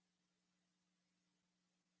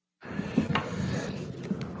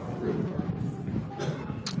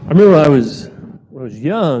remember when I was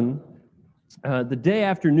young, the day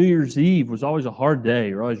after New Year's Eve was always a hard day.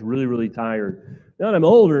 You're always really, really tired. Now that I'm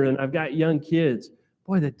older and I've got young kids,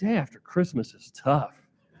 boy, the day after Christmas is tough.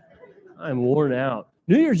 I'm worn out.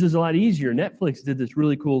 New Year's is a lot easier. Netflix did this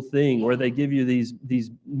really cool thing where they give you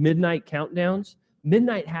these midnight countdowns.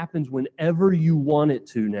 Midnight happens whenever you want it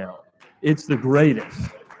to now. It's the greatest.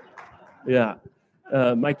 Yeah.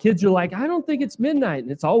 My kids are like, I don't think it's midnight.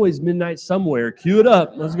 And it's always midnight somewhere. Cue it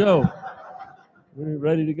up. Let's go. We're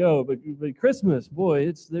ready to go. But Christmas,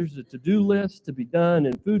 boy, there's a to-do list to be done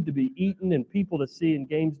and food to be eaten and people to see and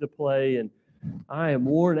games to play. And I am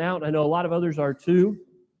worn out. I know a lot of others are too.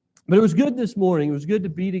 But it was good this morning. It was good to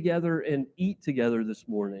be together and eat together this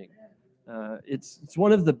morning. It's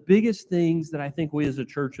one of the biggest things that I think we as a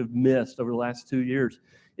church have missed over the last 2 years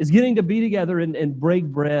is getting to be together and break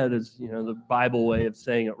bread, is the Bible way of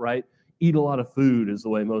saying it, right? Eat a lot of food is the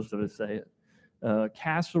way most of us say it.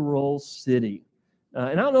 Casserole City.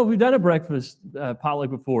 And I don't know if we've done a breakfast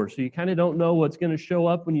potluck before, so you kind of don't know what's going to show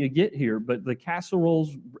up when you get here. But the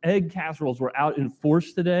egg casseroles were out in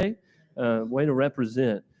force today. Way to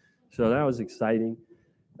represent. So that was exciting.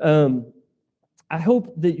 I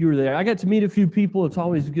hope that you were there. I got to meet a few people. It's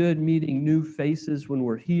always good meeting new faces when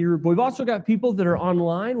we're here. But we've also got people that are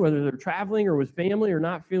online, whether they're traveling or with family or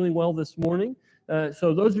not feeling well this morning.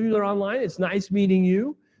 So those of you that are online, it's nice meeting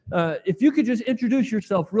you. If you could just introduce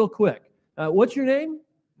yourself real quick. What's your name?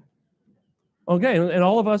 Okay, and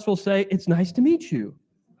all of us will say, it's nice to meet you.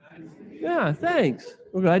 Yeah, thanks.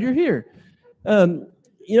 We're glad you're here.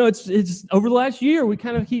 It's over the last year, we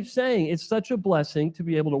kind of keep saying it's such a blessing to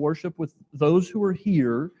be able to worship with those who are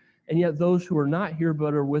here and yet those who are not here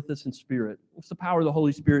but are with us in spirit. It's the power of the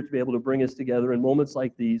Holy Spirit to be able to bring us together in moments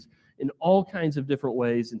like these in all kinds of different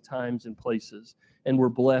ways and times and places, and we're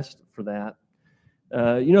blessed for that.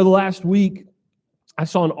 The last week, I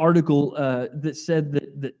saw an article that said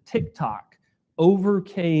that TikTok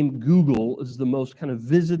overcame Google as the most kind of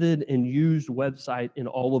visited and used website in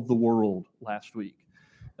all of the world last week.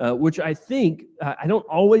 Which I think, I don't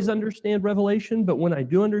always understand Revelation, but when I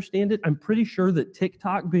do understand it, I'm pretty sure that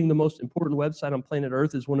TikTok, being the most important website on planet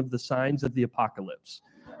Earth, is one of the signs of the apocalypse.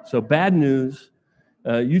 So bad news.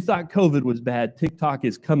 You thought COVID was bad. TikTok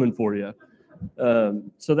is coming for you.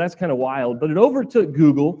 So that's kind of wild. But it overtook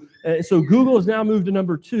Google. So Google has now moved to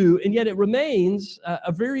number 2, and yet it remains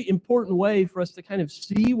a very important way for us to kind of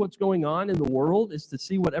see what's going on in the world, is to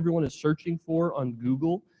see what everyone is searching for on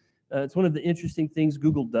Google. It's one of the interesting things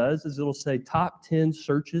Google does is it'll say top 10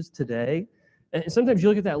 searches today. And sometimes you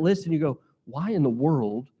look at that list and you go, why in the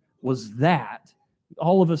world was that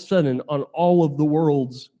all of a sudden on all of the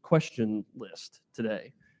world's question list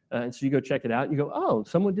today? And so you go check it out and you go, oh,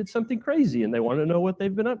 someone did something crazy and they want to know what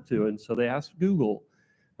they've been up to. And so they ask Google.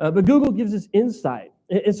 But Google gives us insight.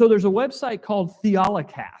 And so there's a website called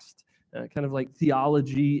Theolocast, kind of like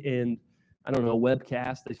theology and,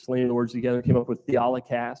 webcast. They slammed the words together and came up with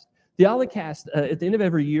Theolocast. Theolocast, at the end of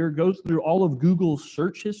every year, goes through all of Google's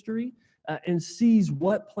search history and sees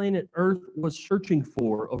what planet Earth was searching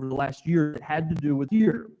for over the last year that had to do with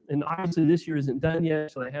year. And obviously this year isn't done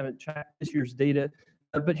yet, so they haven't checked this year's data.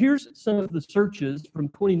 But here's some of the searches from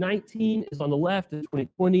 2019 is on the left and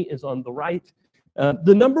 2020 is on the right.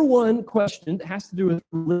 The number one question that has to do with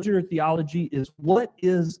religion or theology is, what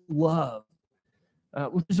is love?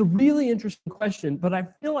 Which is a really interesting question, but I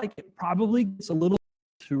feel like it probably gets a little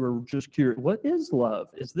who are just curious, what is love?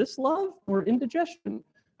 Is this love or indigestion?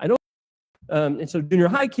 I don't and so junior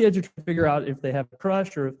high kids are trying to figure out if they have a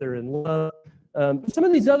crush or if they're in love. Some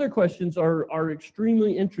of these other questions are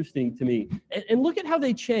extremely interesting to me. And look at how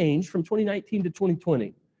they changed from 2019 to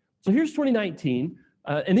 2020. So here's 2019,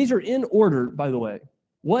 and these are in order, by the way.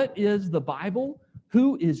 What is the Bible?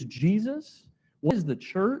 Who is Jesus? What is the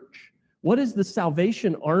church? What is the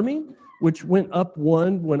Salvation Army? Which went up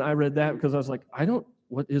 1 when I read that because I was like,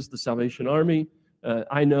 what is the Salvation Army?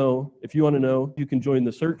 I know. If you want to know, you can join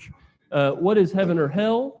the search. What is heaven or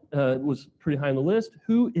hell? Was pretty high on the list.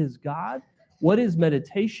 Who is God? What is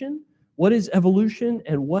meditation? What is evolution?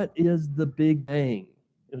 And what is the Big Bang?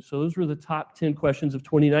 And so those were the top 10 questions of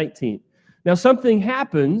 2019. Now, something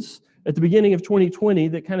happens at the beginning of 2020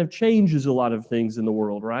 that kind of changes a lot of things in the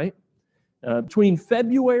world, right? Between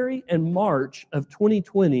February and March of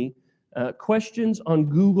 2020, questions on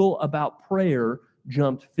Google about prayer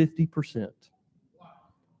jumped 50%.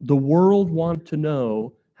 The world wanted to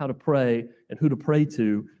know how to pray and who to pray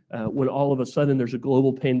to when all of a sudden there's a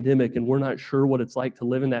global pandemic and we're not sure what it's like to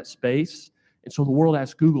live in that space. And so the world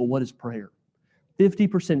asked Google, what is prayer?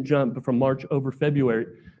 50% jump from March over February.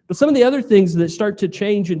 But some of the other things that start to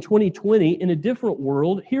change in 2020 in a different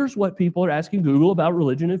world, here's what people are asking Google about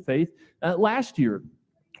religion and faith last year.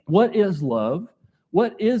 What is love?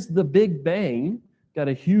 What is the Big Bang? Got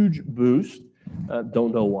a huge boost.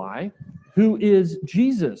 Don't know why. Who is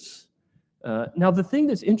Jesus? Now, the thing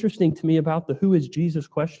that's interesting to me about the who is Jesus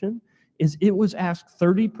question is it was asked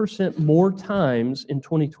 30% more times in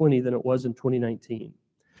 2020 than it was in 2019.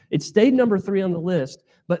 It stayed number 3 on the list,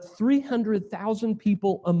 but 300,000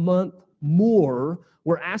 people a month more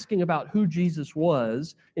were asking about who Jesus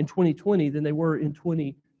was in 2020 than they were in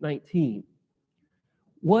 2019.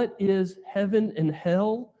 What is heaven and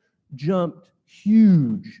hell? Jumped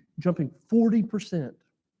huge, jumping 40%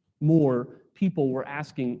 more people were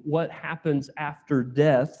asking what happens after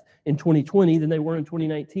death in 2020 than they were in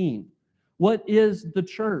 2019. What is the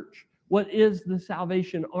church? What is the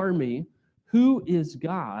Salvation Army? Who is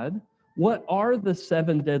God? What are the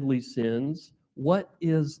 7 deadly sins? What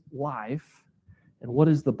is life? And what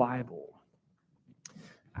is the Bible?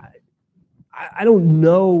 I don't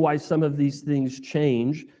know why some of these things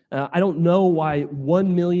change. I don't know why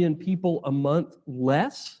 1 million people a month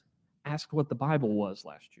less asked what the Bible was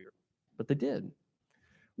last year, but they did.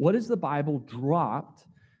 What is the Bible dropped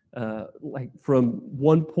like from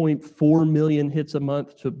 1.4 million hits a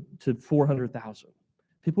month to 400,000?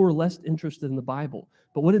 People were less interested in the Bible.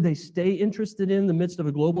 But what did they stay interested in the midst of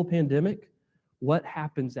a global pandemic? What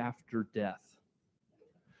happens after death?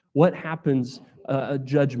 What happens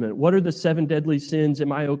judgment? What are the 7 deadly sins?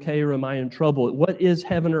 Am I okay or am I in trouble? What is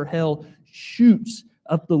heaven or hell? Shoots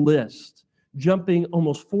up the list, jumping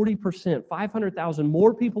almost 40%. 500,000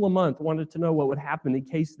 more people a month wanted to know what would happen in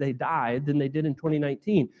case they died than they did in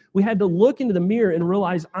 2019. We had to look into the mirror and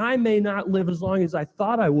realize I may not live as long as I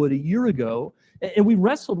thought I would a year ago. And we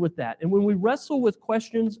wrestled with that. And when we wrestle with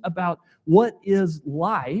questions about what is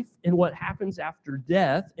life and what happens after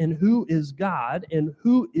death and who is God and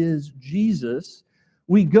who is Jesus,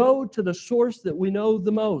 we go to the source that we know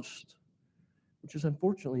the most, which is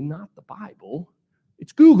unfortunately not the Bible.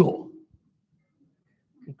 It's Google.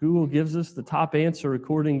 Google gives us the top answer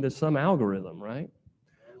according to some algorithm, right?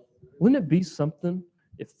 Wouldn't it be something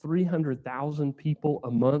if 300,000 people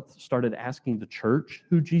a month started asking the church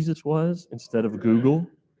who Jesus was instead of Google?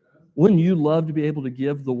 Wouldn't you love to be able to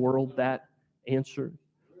give the world that answer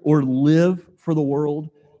or live for the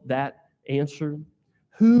world that answer?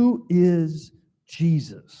 Who is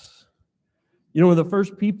Jesus? You know, one of the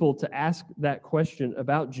first people to ask that question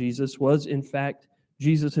about Jesus was, in fact,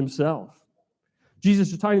 Jesus himself.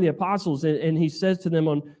 Jesus was talking to the apostles, and he says to them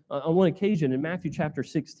on one occasion in Matthew chapter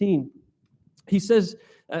 16, he says,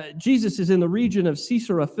 Jesus is in the region of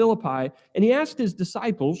Caesarea Philippi, and he asked his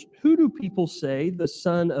disciples, who do people say the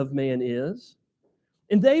Son of Man is?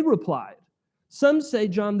 And they replied, some say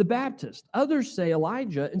John the Baptist, others say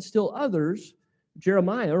Elijah, and still others,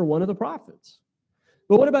 Jeremiah or one of the prophets.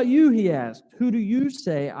 But what about you, he asked, who do you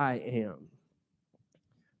say I am?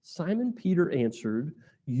 Simon Peter answered,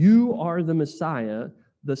 you are the Messiah,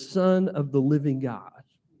 the Son of the living God.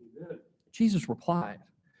 Jesus replied,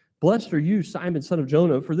 blessed are you, Simon, son of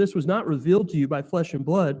Jonah, for this was not revealed to you by flesh and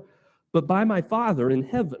blood, but by my Father in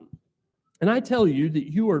heaven. And I tell you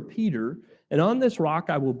that you are Peter, and on this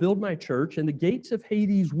rock I will build my church, and the gates of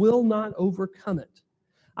Hades will not overcome it.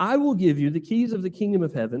 I will give you the keys of the kingdom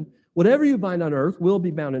of heaven. Whatever you bind on earth will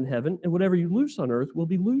be bound in heaven, and whatever you loose on earth will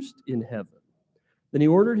be loosed in heaven. Then he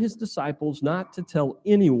ordered his disciples not to tell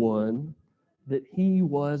anyone that he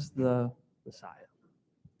was the Messiah.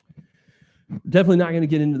 Definitely not going to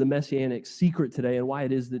get into the messianic secret today and why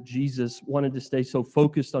it is that Jesus wanted to stay so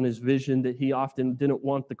focused on his vision that he often didn't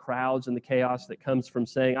want the crowds and the chaos that comes from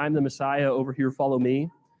saying, I'm the Messiah, over here, follow me.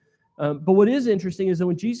 But what is interesting is that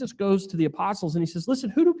when Jesus goes to the apostles and he says, listen,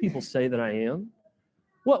 who do people say that I am?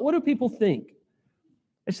 What do people think?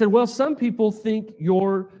 They said, well, some people think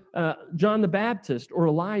you're John the Baptist or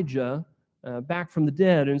Elijah back from the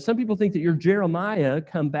dead. And some people think that you're Jeremiah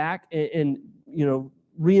come back and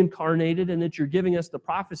reincarnated, and that you're giving us the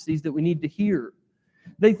prophecies that we need to hear.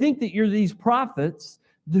 They think that you're these prophets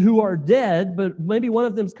who are dead, but maybe one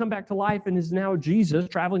of them's come back to life and is now Jesus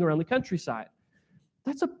traveling around the countryside.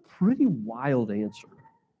 That's a pretty wild answer.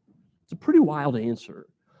 It's a pretty wild answer.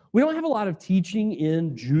 We don't have a lot of teaching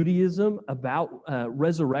in Judaism about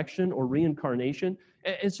resurrection or reincarnation.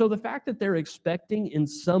 And so the fact that they're expecting in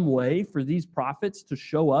some way for these prophets to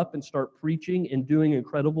show up and start preaching and doing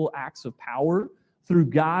incredible acts of power through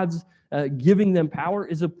God's giving them power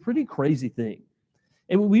is a pretty crazy thing.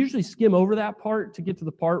 And we usually skim over that part to get to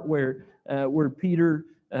the part where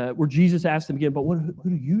Jesus asked them again, but who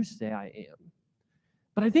do you say I am?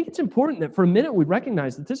 But I think it's important that for a minute we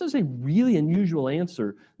recognize that this is a really unusual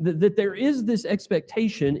answer, that there is this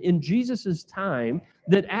expectation in Jesus' time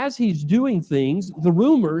that as he's doing things, the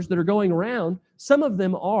rumors that are going around, some of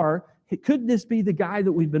them are, could this be the guy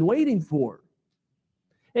that we've been waiting for?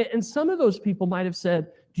 And some of those people might have said,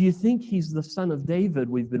 do you think he's the son of David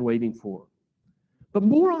we've been waiting for? But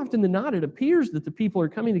more often than not, it appears that the people are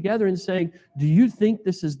coming together and saying, do you think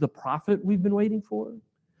this is the prophet we've been waiting for?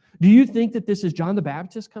 Do you think that this is John the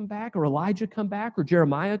Baptist come back, or Elijah come back, or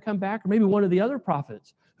Jeremiah come back, or maybe one of the other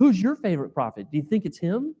prophets? Who's your favorite prophet? Do you think it's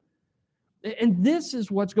him? And this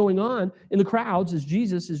is what's going on in the crowds as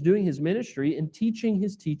Jesus is doing his ministry and teaching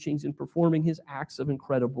his teachings and performing his acts of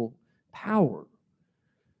incredible power.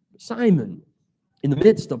 Simon, in the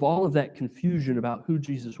midst of all of that confusion about who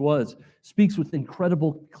Jesus was, speaks with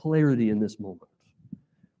incredible clarity in this moment.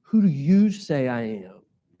 Who do you say I am?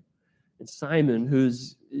 And Simon, who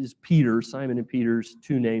is Peter, Simon and Peter's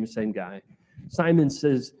two names, same guy. Simon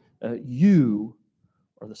says, you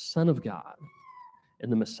are the Son of God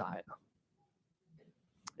and the Messiah.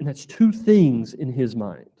 And that's two things in his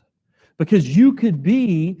mind. Because you could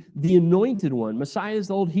be the anointed one. Messiah is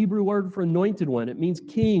the old Hebrew word for anointed one. It means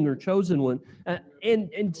king or chosen one,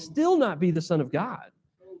 and still not be the Son of God.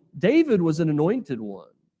 David was an anointed one.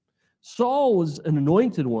 Saul was an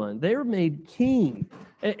anointed one. They were made king.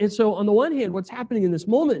 And so on the one hand, what's happening in this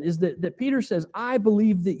moment is that Peter says, I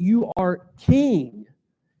believe that you are king.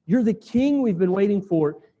 You're the king we've been waiting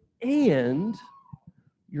for, and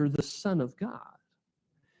you're the Son of God.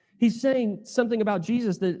 He's saying something about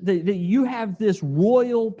Jesus, that you have this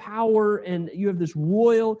royal power and you have this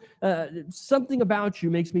royal, something about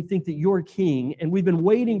you makes me think that you're king, and we've been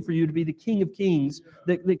waiting for you to be the King of Kings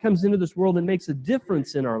that comes into this world and makes a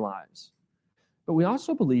difference in our lives. But we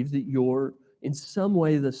also believe that you're in some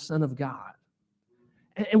way the Son of God.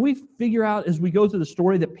 And we figure out as we go through the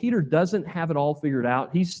story that Peter doesn't have it all figured out.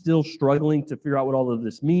 He's still struggling to figure out what all of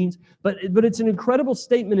this means. But it's an incredible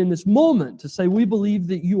statement in this moment to say we believe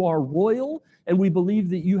that you are royal, and we believe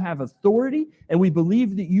that you have authority, and we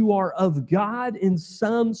believe that you are of God in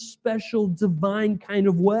some special divine kind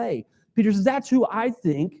of way. Peter says, that's who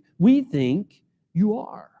we think you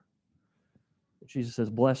are. Jesus says,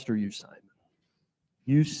 blessed are you, Simon.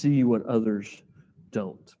 You see what others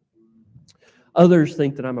don't. Others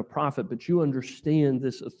think that I'm a prophet, but you understand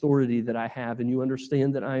this authority that I have, and you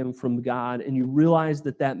understand that I am from God, and you realize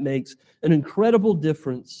that that makes an incredible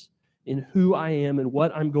difference in who I am and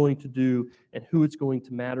what I'm going to do and who it's going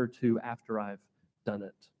to matter to after I've done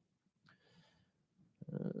it.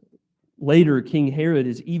 Later, King Herod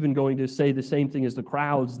is even going to say the same thing as the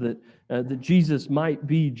crowds, that Jesus might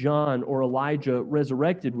be John or Elijah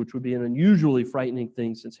resurrected, which would be an unusually frightening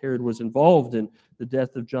thing since Herod was involved in the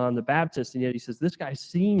death of John the Baptist. And yet he says, this guy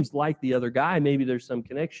seems like the other guy. Maybe there's some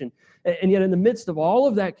connection. And yet in the midst of all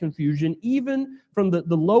of that confusion, even from the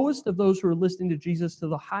lowest of those who are listening to Jesus to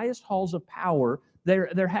the highest halls of power,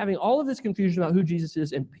 they're having all of this confusion about who Jesus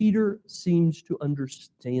is, and Peter seems to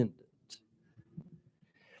understand it.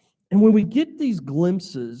 And when we get these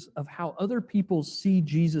glimpses of how other people see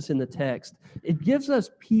Jesus in the text, it gives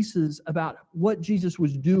us pieces about what Jesus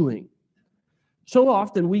was doing. So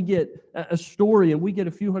often we get a story and we get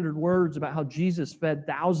a few hundred words about how Jesus fed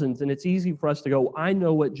thousands, and it's easy for us to go, I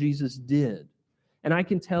know what Jesus did, and I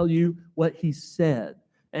can tell you what he said.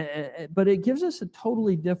 But it gives us a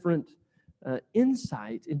totally different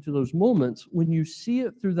insight into those moments when you see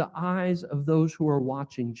it through the eyes of those who are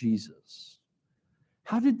watching Jesus.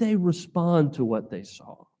 How did they respond to what they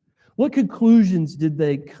saw? What conclusions did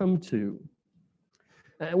they come to?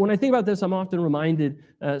 When I think about this, I'm often reminded,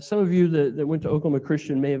 some of you that went to Oklahoma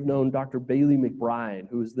Christian may have known Dr. Bailey McBride,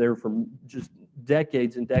 who was there for just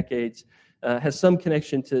decades and decades, has some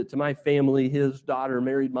connection to my family. His daughter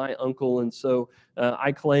married my uncle, and so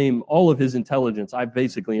I claim all of his intelligence. I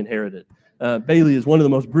basically inherited. Bailey is one of the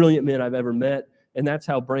most brilliant men I've ever met, and that's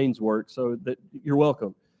how brains work, so that you're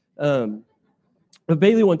welcome. But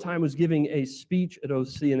Bailey one time was giving a speech at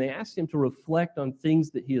OC, and they asked him to reflect on things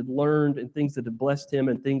that he had learned and things that had blessed him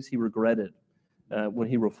and things he regretted when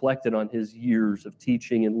he reflected on his years of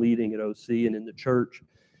teaching and leading at OC and in the church.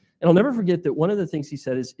 And I'll never forget that one of the things he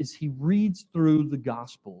said is he reads through the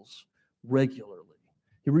Gospels regularly.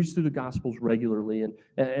 He reads through the Gospels regularly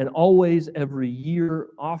and always every year,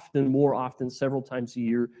 more often, several times a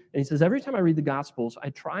year. And he says, every time I read the Gospels,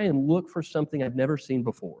 I try and look for something I've never seen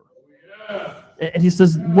before. And he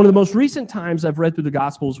says, one of the most recent times I've read through the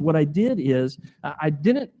Gospels, what I did is I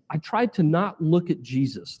tried to not look at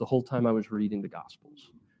Jesus the whole time I was reading the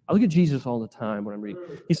Gospels. I look at Jesus all the time when I'm reading.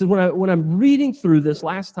 He said, when I'm reading through this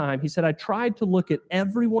last time, he said, I tried to look at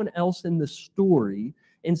everyone else in the story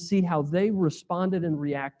and see how they responded and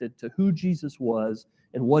reacted to who Jesus was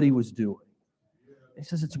and what he was doing. He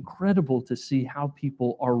says it's incredible to see how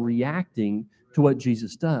people are reacting to what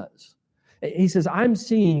Jesus does. He says, I'm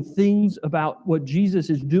seeing things about what Jesus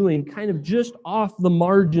is doing kind of just off the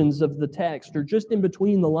margins of the text or just in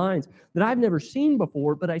between the lines that I've never seen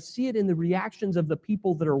before, but I see it in the reactions of the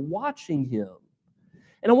people that are watching him.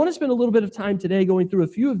 And I want to spend a little bit of time today going through a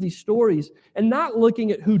few of these stories and not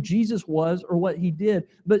looking at who Jesus was or what he did,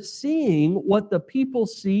 but seeing what the people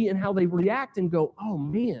see and how they react and go, oh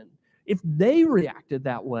man, if they reacted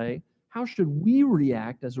that way, how should we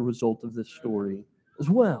react as a result of this story as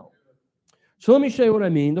well? So let me show you what I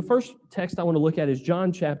mean. The first text I want to look at is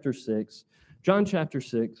John chapter 6. John chapter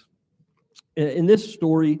 6. In this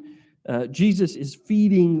story, Jesus is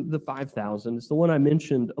feeding the 5,000. It's the one I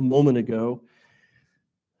mentioned a moment ago.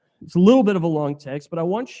 It's a little bit of a long text, but I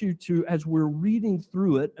want you to, as we're reading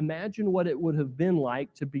through it, imagine what it would have been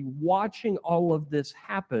like to be watching all of this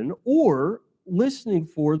happen or listening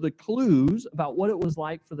for the clues about what it was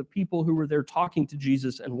like for the people who were there talking to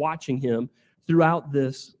Jesus and watching him throughout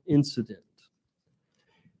this incident.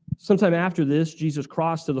 Sometime after this, Jesus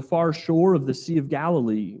crossed to the far shore of the Sea of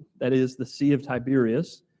Galilee, that is, the Sea of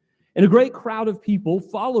Tiberias, and a great crowd of people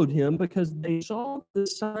followed him because they saw the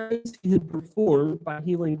signs he had performed by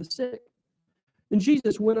healing the sick. And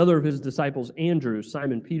Jesus, when another of his disciples, Andrew,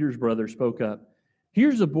 Simon Peter's brother, spoke up,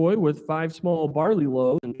 here's a boy with 5 small barley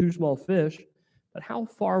loaves and 2 small fish, but how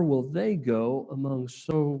far will they go among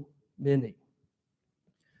so many?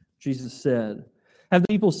 Jesus said, have the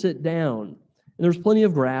people sit down. And there was plenty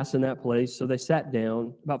of grass in that place, so they sat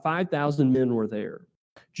down. About 5,000 men were there.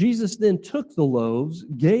 Jesus then took the loaves,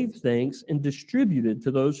 gave thanks, and distributed to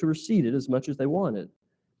those who were seated as much as they wanted.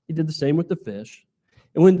 He did the same with the fish.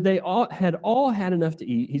 And when they all had enough to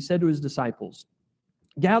eat, he said to his disciples,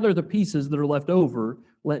 gather the pieces that are left over,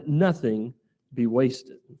 let nothing be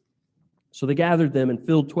wasted. So they gathered them and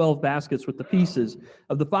filled 12 baskets with the pieces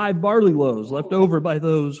of the 5 barley loaves left over by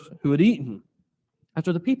those who had eaten.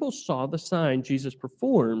 After the people saw the sign Jesus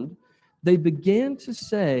performed, they began to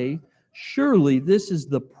say, surely this is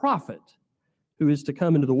the prophet who is to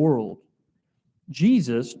come into the world.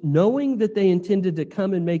 Jesus, knowing that they intended to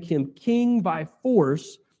come and make him king by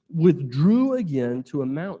force, withdrew again to a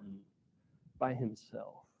mountain by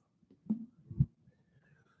himself.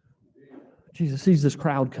 Jesus sees this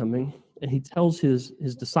crowd coming, and he tells his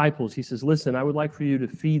disciples, he says, listen, I would like for you to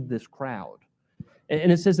feed this crowd. And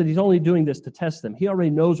it says that he's only doing this to test them. He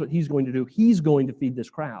already knows what he's going to do. He's going to feed this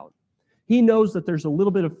crowd. He knows that there's a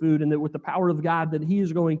little bit of food and that with the power of God that he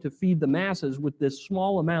is going to feed the masses with this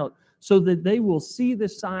small amount so that they will see the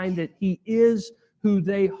sign that he is who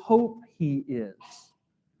they hope he is.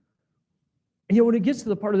 And when it gets to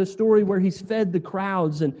the part of the story where he's fed the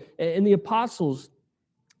crowds and the apostles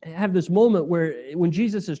have this moment where when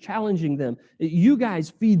Jesus is challenging them, you guys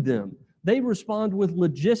feed them. They respond with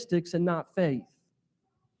logistics and not faith.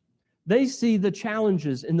 They see the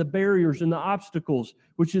challenges and the barriers and the obstacles,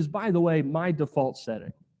 which is, by the way, my default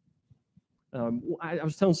setting. I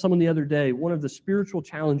was telling someone the other day, one of the spiritual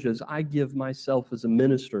challenges I give myself as a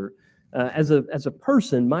minister, as a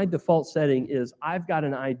person, my default setting is I've got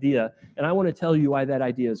an idea, and I want to tell you why that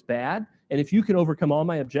idea is bad. And if you can overcome all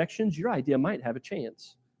my objections, your idea might have a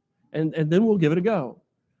chance. And then we'll give it a go.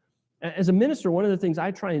 As a minister, one of the things I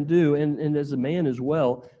try and do, and as a man as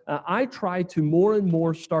well, I try to more and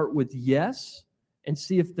more start with yes and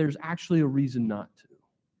see if there's actually a reason not to.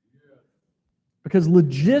 Because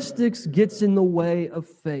logistics gets in the way of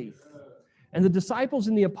faith. And the disciples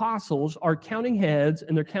and the apostles are counting heads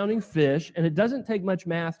and they're counting fish, and it doesn't take much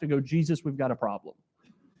math to go, Jesus, we've got a problem.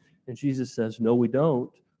 And Jesus says, no, we don't.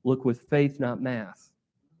 Look with faith, not math.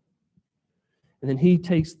 And then he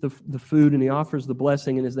takes the food and he offers the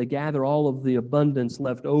blessing. And as they gather all of the abundance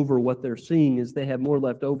left over, what they're seeing is they have more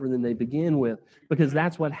left over than they begin with. Because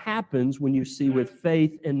that's what happens when you see with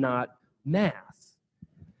faith and not math.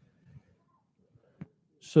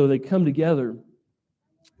 So they come together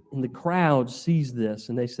and the crowd sees this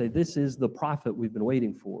and they say, this is the prophet we've been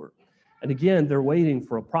waiting for. And again, they're waiting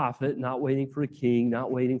for a prophet, not waiting for a king,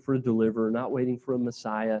 not waiting for a deliverer, not waiting for a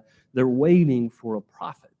Messiah. They're waiting for a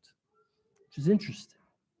prophet. Which is interesting.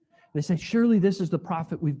 They say, surely this is the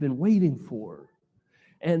prophet we've been waiting for.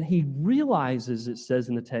 And he realizes, it says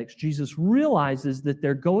in the text, Jesus realizes that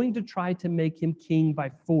they're going to try to make him king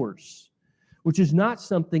by force, which is not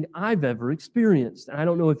something I've ever experienced. And I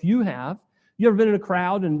don't know if you have. You ever been in a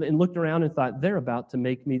crowd and looked around and thought, they're about to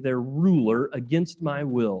make me their ruler against my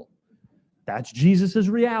will? That's Jesus'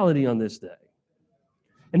 reality on this day.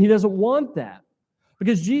 And he doesn't want that.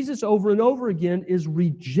 Because Jesus over and over again is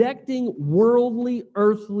rejecting worldly,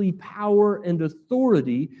 earthly power and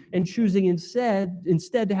authority and choosing instead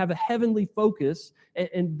to have a heavenly focus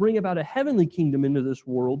and bring about a heavenly kingdom into this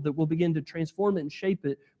world that will begin to transform it and shape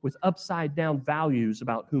it with upside down values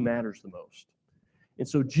about who matters the most. And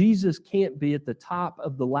so Jesus can't be at the top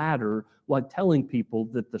of the ladder while telling people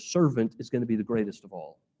that the servant is going to be the greatest of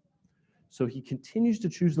all. So he continues to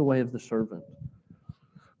choose the way of the servant.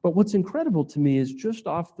 But what's incredible to me is just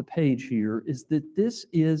off the page here is that this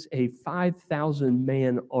is a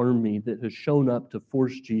 5,000-man army that has shown up to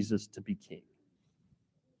force Jesus to be king.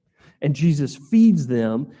 And Jesus feeds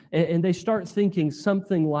them, and they start thinking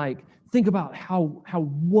something like, think about how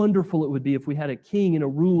wonderful it would be if we had a king and a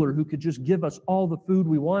ruler who could just give us all the food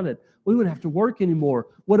we wanted. We wouldn't have to work anymore.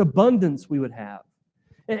 What abundance we would have.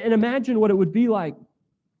 And imagine what it would be like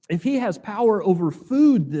if he has power over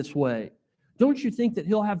food this way. Don't you think that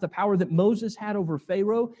he'll have the power that Moses had over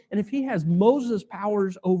Pharaoh? And if he has Moses'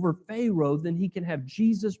 powers over Pharaoh, then he can have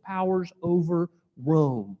Jesus' powers over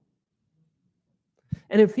Rome.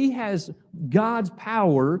 And if he has God's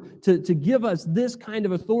power to give us this kind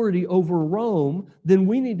of authority over Rome, then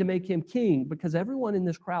we need to make him king, because everyone in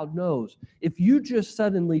this crowd knows if you just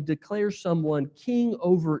suddenly declare someone king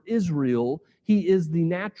over Israel, he is the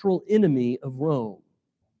natural enemy of Rome.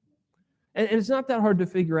 And it's not that hard to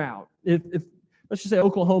figure out. If let's just say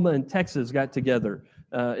Oklahoma and Texas got together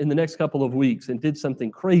in the next couple of weeks and did something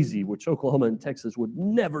crazy, which Oklahoma and Texas would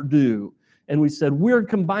never do, and we said, we're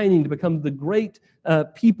combining to become the great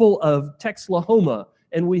people of Texlahoma,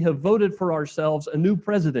 and we have voted for ourselves a new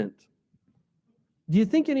president. Do you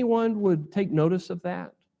think anyone would take notice of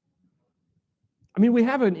that? I mean, we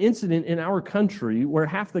have an incident in our country where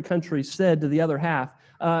half the country said to the other half,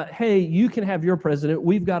 hey, you can have your president,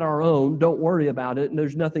 we've got our own, don't worry about it, and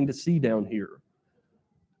there's nothing to see down here.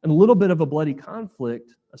 And a little bit of a bloody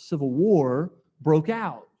conflict, a civil war, broke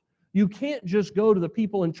out. You can't just go to the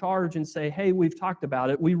people in charge and say, hey, we've talked about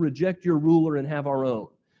it, we reject your ruler and have our own.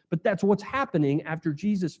 But that's what's happening after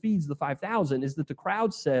Jesus feeds the 5,000, is that the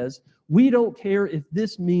crowd says, we don't care if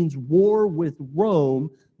this means war with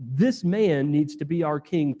Rome, this man needs to be our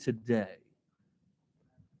king today.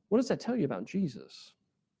 What does that tell you about Jesus?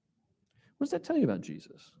 What does that tell you about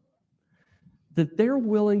Jesus? That they're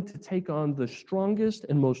willing to take on the strongest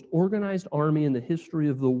and most organized army in the history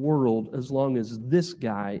of the world as long as this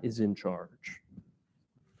guy is in charge.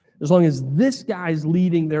 As long as this guy's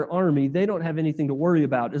leading their army, they don't have anything to worry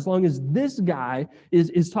about. As long as this guy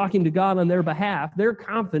is talking to God on their behalf, they're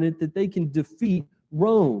confident that they can defeat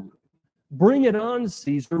Rome. Bring it on,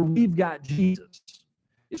 Caesar, we've got Jesus.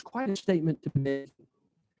 It's quite a statement to make.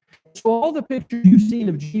 So all the pictures you've seen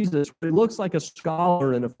of Jesus, it looks like a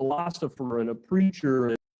scholar and a philosopher and a preacher,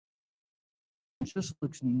 and it just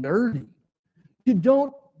looks nerdy. You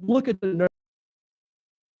don't look at the nerd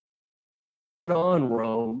on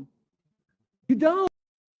Rome. You don't.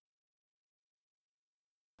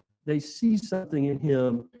 They see something in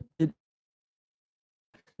him.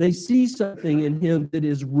 They see something in him that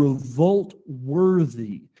is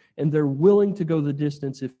revolt-worthy, and they're willing to go the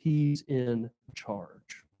distance if he's in charge.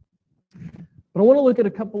 But I want to look at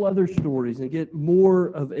a couple other stories and get more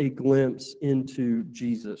of a glimpse into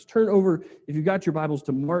Jesus. Turn over, if you've got your Bibles,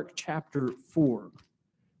 to Mark chapter 4.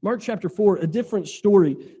 Mark chapter 4, a different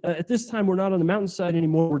story. At this time, we're not on the mountainside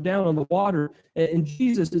anymore. We're down on the water, and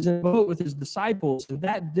Jesus is in a boat with his disciples. And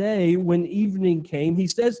that day, when evening came, he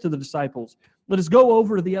says to the disciples, let us go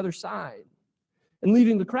over to the other side. And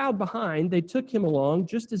leaving the crowd behind, they took him along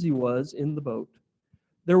just as he was in the boat.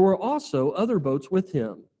 There were also other boats with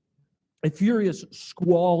him. A furious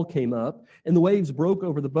squall came up, and the waves broke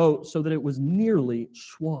over the boat so that it was nearly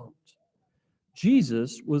swamped.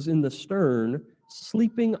 Jesus was in the stern,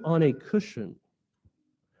 sleeping on a cushion.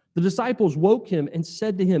 The disciples woke him and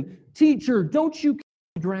said to him, Teacher, don't you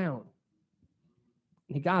drown?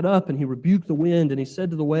 And he got up and he rebuked the wind, and he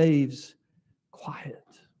said to the waves, Quiet,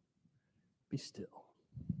 be still.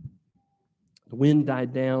 The wind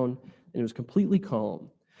died down, and it was completely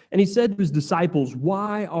calm. And he said to his disciples,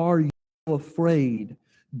 Why are you afraid?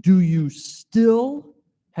 Do you still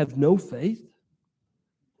have no faith?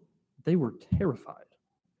 They were terrified,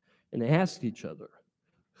 and they asked each other,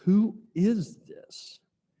 Who is this?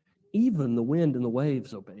 Even the wind and the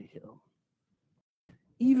waves obey him.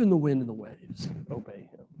 Even the wind and the waves obey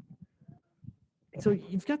him. And so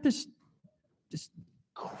you've got this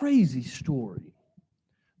crazy story.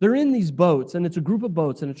 They're in these boats, and it's a group of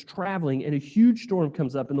boats, and it's traveling, and a huge storm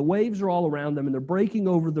comes up, and the waves are all around them, and they're breaking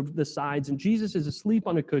over the sides, and Jesus is asleep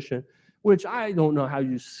on a cushion, which I don't know how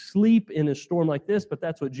you sleep in a storm like this, but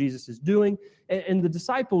that's what Jesus is doing. And the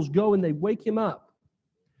disciples go, and they wake him up.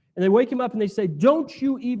 And they wake him up and they say, don't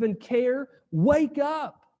you even care? Wake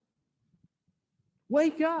up.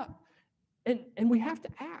 Wake up. And we have to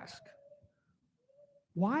ask,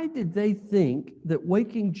 why did they think that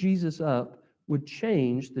waking Jesus up would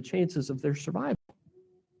change the chances of their survival?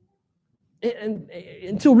 And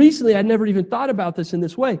until recently, I'd never even thought about this in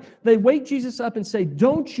this way. They wake Jesus up and say,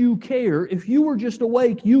 don't you care? If you were just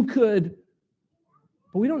awake, you could.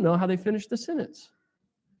 But we don't know how they finished the sentence.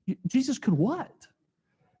 Jesus could what?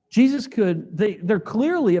 Jesus could, they're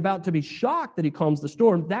clearly about to be shocked that he calms the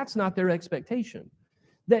storm. That's not their expectation.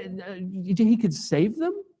 That he could save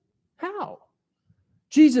them? How?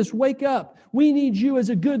 Jesus, wake up. We need you as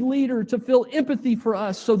a good leader to feel empathy for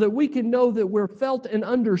us so that we can know that we're felt and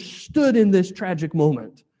understood in this tragic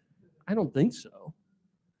moment. I don't think so.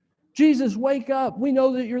 Jesus, wake up. We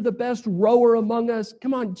know that you're the best rower among us.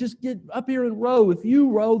 Come on, just get up here and row. If you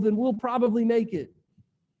row, then we'll probably make it.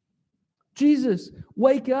 Jesus,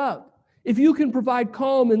 wake up. If you can provide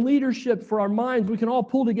calm and leadership for our minds, we can all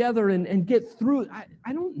pull together and get through it.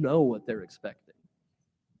 I don't know what they're expecting.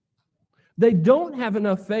 They don't have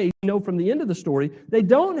enough faith, from the end of the story, they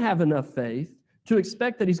don't have enough faith to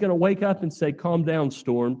expect that he's going to wake up and say, calm down,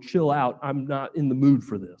 storm, chill out, I'm not in the mood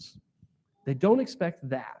for this. They don't expect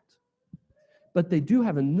that. But they do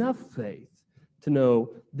have enough faith to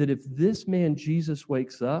know that if this man Jesus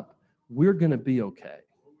wakes up, we're going to be okay.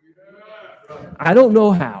 I don't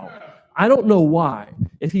know how. I don't know why.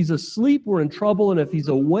 If he's asleep, we're in trouble, and if he's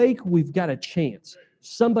awake, we've got a chance.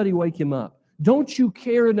 Somebody wake him up. Don't you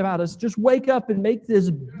care about us? Just wake up and make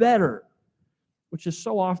this better, which is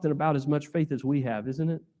so often about as much faith as we have, isn't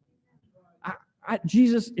it?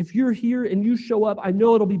 Jesus, if you're here and you show up, I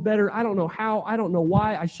know it'll be better. I don't know how. I don't know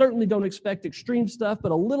why. I certainly don't expect extreme stuff,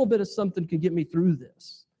 but a little bit of something could get me through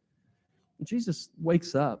this. And Jesus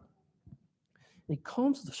wakes up and he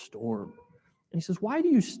calms the storm. And he says, why do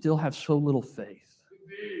you still have so little faith?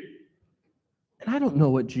 And I don't know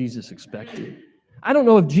what Jesus expected. I don't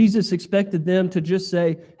know if Jesus expected them to just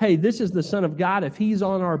say, hey, this is the Son of God. If he's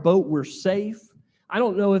on our boat, we're safe. I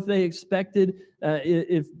don't know if they expected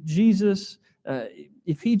if Jesus,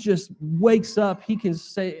 if he just wakes up, he can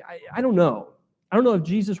say, I don't know. I don't know if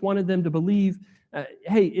Jesus wanted them to believe,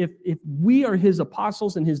 hey, if we are his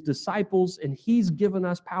apostles and his disciples and he's given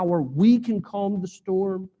us power, we can calm the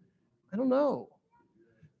storm. I don't know.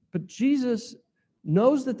 But Jesus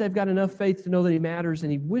knows that they've got enough faith to know that he matters,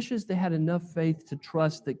 and he wishes they had enough faith to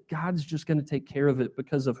trust that God's just going to take care of it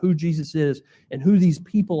because of who Jesus is and who these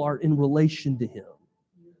people are in relation to him.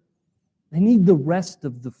 They need the rest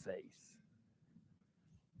of the faith.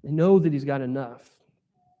 They know that he's got enough.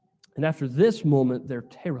 And after this moment, they're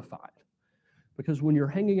terrified. Because when you're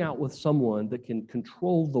hanging out with someone that can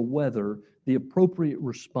control the weather, the appropriate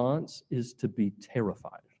response is to be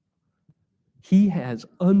terrified. He has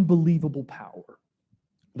unbelievable power.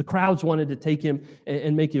 The crowds wanted to take him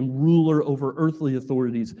and make him ruler over earthly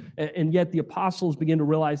authorities. And yet the apostles begin to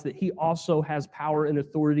realize that he also has power and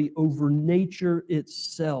authority over nature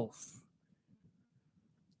itself.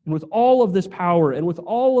 And with all of this power and with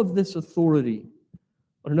all of this authority,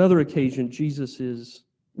 on another occasion, Jesus is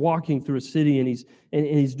walking through a city and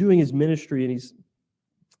he's doing his ministry and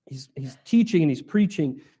he's teaching and he's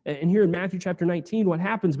preaching. And here in Matthew chapter 19, what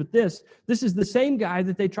happens with this is the same guy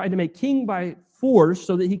that they tried to make king by force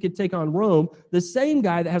so that he could take on Rome, the same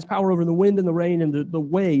guy that has power over the wind and the rain and the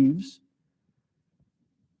waves.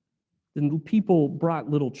 Then people brought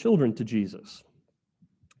little children to Jesus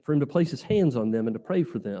for him to place his hands on them and to pray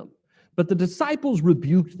for them. But the disciples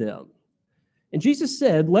rebuked them. And Jesus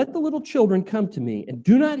said, let the little children come to me and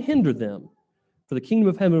do not hinder them, for the kingdom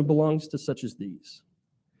of heaven belongs to such as these.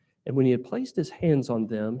 And when he had placed his hands on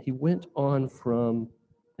them, he went on from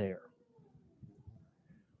there.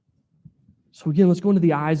 So again, let's go into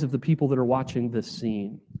the eyes of the people that are watching this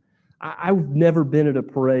scene. I've never been at a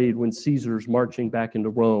parade when Caesar's marching back into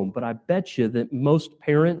Rome, but I bet you that most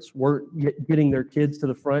parents were getting their kids to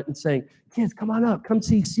the front and saying, kids, come on up, come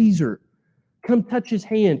see Caesar. Come touch his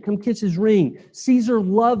hand, come kiss his ring. Caesar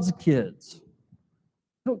loves kids.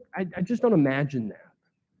 I just don't imagine that.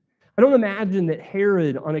 I don't imagine that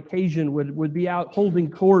Herod on occasion would be out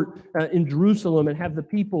holding court in Jerusalem and have the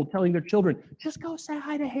people telling their children, just go say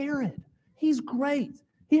hi to Herod. He's great.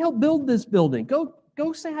 He helped build this building.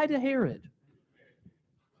 Go say hi to Herod.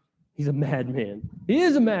 He's a madman. He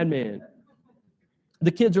is a madman. The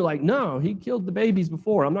kids are like, no, he killed the babies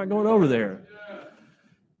before. I'm not going over there.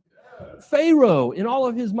 Pharaoh, in all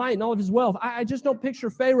of his might and all of his wealth, I just don't picture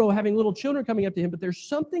Pharaoh having little children coming up to him, but there's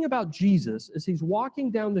something about Jesus as he's walking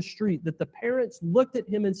down the street that the parents looked at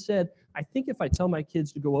him and said, I think if I tell my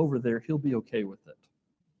kids to go over there, he'll be okay with it.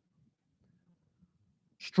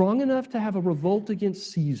 strong enough to have a revolt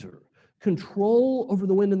against Caesar, control over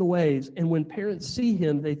the wind and the waves, and when parents see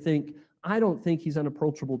him, they think, I don't think he's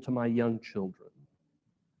unapproachable to my young children.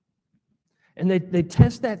 And they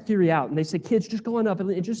test that theory out, and they say, kids, just go on up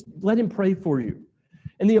and just let him pray for you.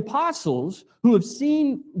 And the apostles, who have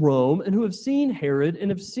seen Rome and who have seen Herod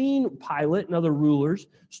and have seen Pilate and other rulers,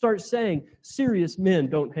 start saying, serious men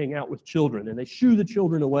don't hang out with children. And they shoo the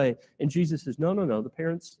children away. And Jesus says, no, the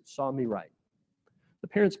parents saw me right. The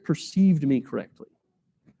parents perceived me correctly.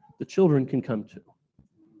 The children can come too.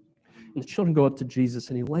 And the children go up to Jesus,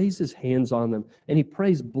 and he lays his hands on them, and he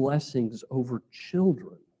prays blessings over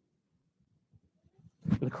children.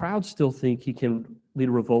 And the crowds still think he can lead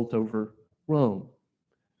a revolt over Rome.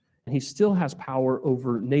 And he still has power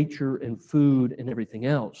over nature and food and everything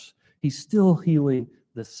else. He's still healing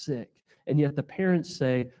the sick. And yet the parents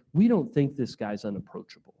say, we don't think this guy's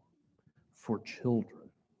unapproachable for children.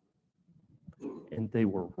 And they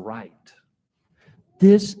were right.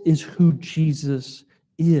 This is who Jesus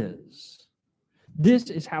is. This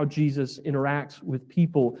is how Jesus interacts with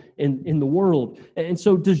people in the world. And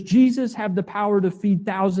so does Jesus have the power to feed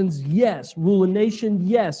thousands? Yes. Rule a nation?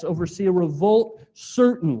 Yes. Oversee a revolt?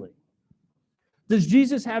 Certainly. Does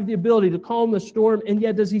Jesus have the ability to calm the storm? And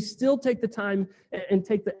yet does he still take the time and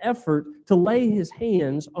take the effort to lay his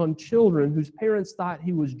hands on children whose parents thought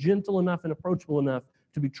he was gentle enough and approachable enough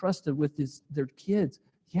to be trusted with their kids?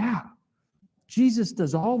 Yeah. Jesus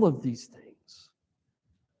does all of these things.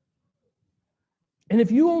 And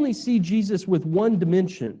if you only see Jesus with one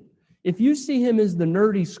dimension, if you see him as the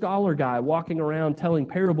nerdy scholar guy walking around telling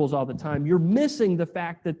parables all the time, you're missing the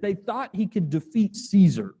fact that they thought he could defeat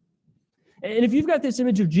Caesar. And if you've got this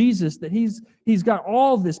image of Jesus, that he's got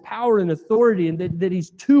all this power and authority and that he's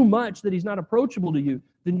too much, that he's not approachable to you,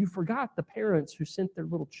 then you forgot the parents who sent their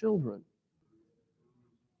little children.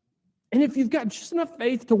 And if you've got just enough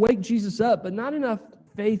faith to wake Jesus up, but not enough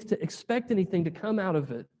faith to expect anything to come out of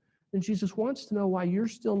it, then Jesus wants to know why you're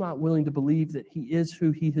still not willing to believe that he is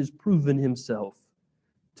who he has proven himself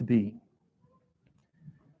to be.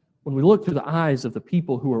 When we look through the eyes of the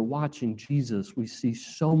people who are watching Jesus, we see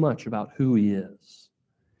so much about who he is.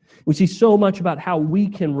 We see so much about how we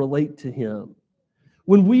can relate to him.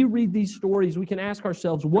 When we read these stories, we can ask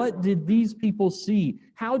ourselves, what did these people see?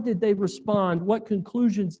 How did they respond? What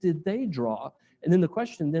conclusions did they draw? And then the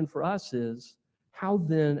question then for us is, how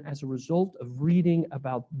then, as a result of reading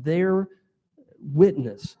about their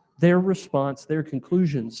witness, their response, their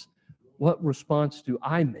conclusions, what response do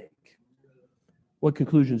I make? What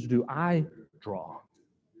conclusions do I draw?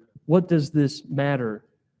 What does this matter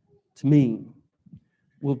to me?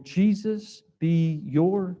 Will Jesus be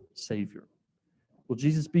your Savior? Will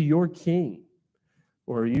Jesus be your King?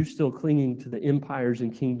 Or are you still clinging to the empires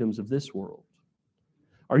and kingdoms of this world?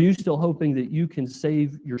 Are you still hoping that you can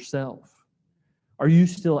save yourself? Are you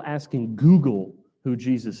still asking Google who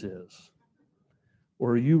Jesus is?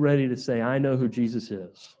 Or are you ready to say, I know who Jesus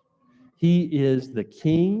is? He is the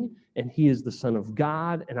King and he is the Son of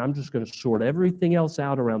God, and I'm just going to sort everything else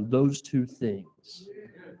out around those two things.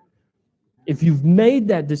 If you've made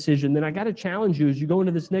that decision, then I got to challenge you as you go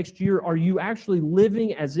into this next year, are you actually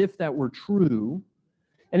living as if that were true?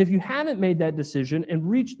 And if you haven't made that decision and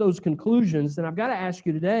reached those conclusions, then I've got to ask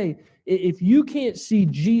you today, if you can't see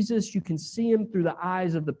Jesus, you can see him through the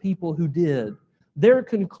eyes of the people who did. Their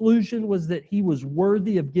conclusion was that he was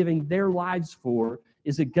worthy of giving their lives for.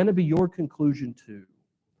 Is it going to be your conclusion too?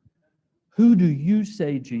 Who do you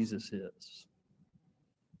say Jesus is?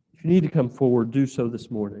 If you need to come forward, do so this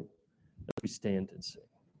morning as we stand and sing.